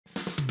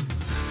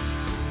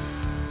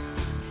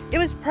It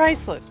was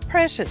priceless,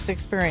 precious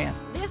experience.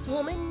 This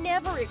woman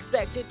never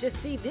expected to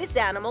see this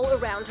animal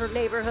around her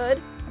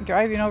neighborhood. I'm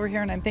driving over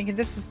here and I'm thinking,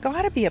 this has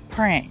got to be a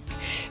prank.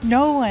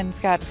 No one's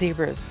got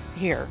zebras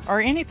here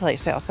or any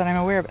place else that I'm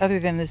aware of other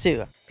than the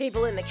zoo.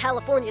 People in the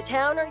California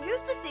town are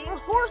used to seeing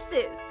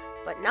horses,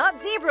 but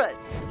not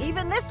zebras,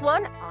 even this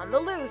one on the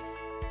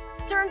loose.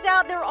 Turns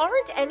out there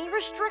aren't any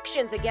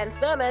restrictions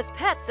against them as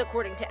pets,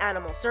 according to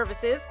Animal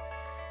Services.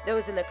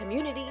 Those in the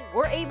community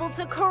were able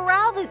to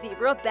corral the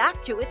zebra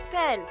back to its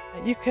pen.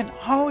 You can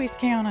always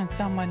count on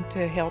someone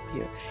to help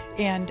you.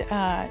 And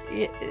I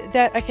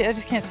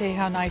just can't say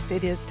how nice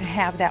it is to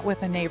have that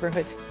with a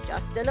neighborhood.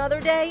 Just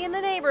another day in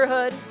the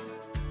neighborhood.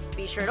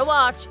 Be sure to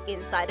watch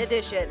Inside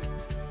Edition.